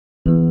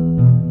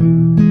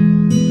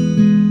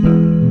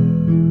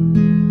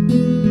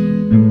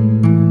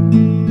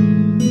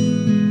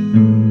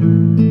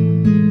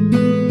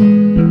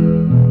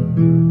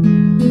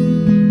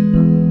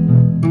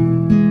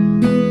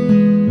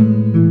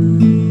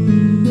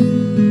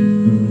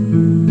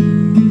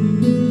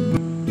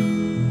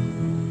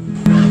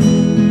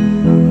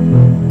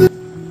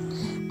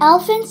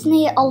Elephants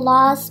need a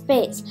lot of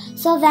space,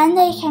 so then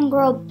they can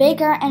grow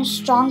bigger and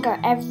stronger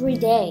every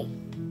day.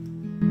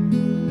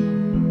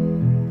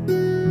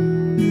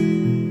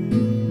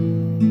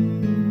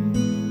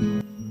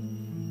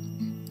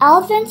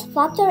 Elephants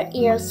flap their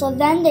ears so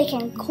then they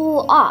can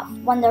cool off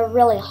when they're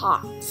really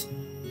hot.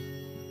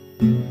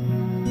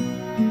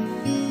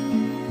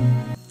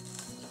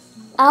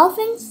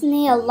 Elephants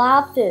need a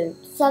lot of food,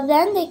 so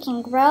then they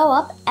can grow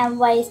up and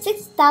weigh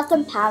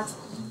 6,000 pounds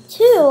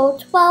to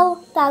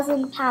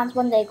 12,000 pounds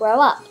when they grow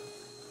up.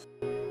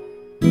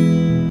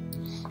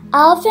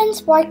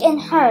 Elephants work in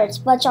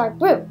herds, which are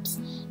groups,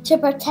 to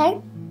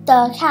protect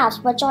the calves,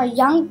 which are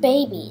young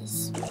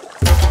babies.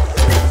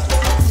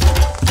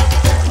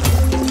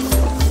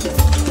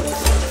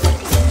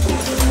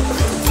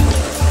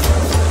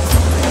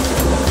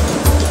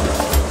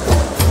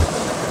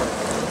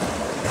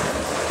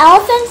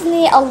 Elephants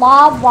need a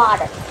lot of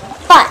water,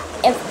 but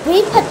if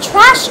we put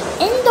trash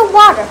in the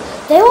water,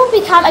 they will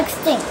become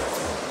extinct.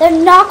 They're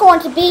not going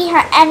to be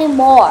here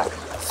anymore.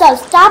 So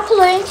stop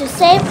polluting to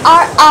save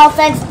our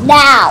elephants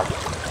now!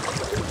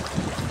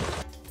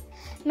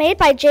 Made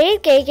by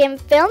Jade,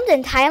 filmed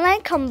in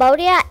Thailand,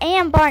 Cambodia,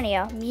 and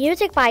Borneo.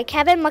 Music by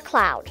Kevin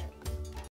MacLeod.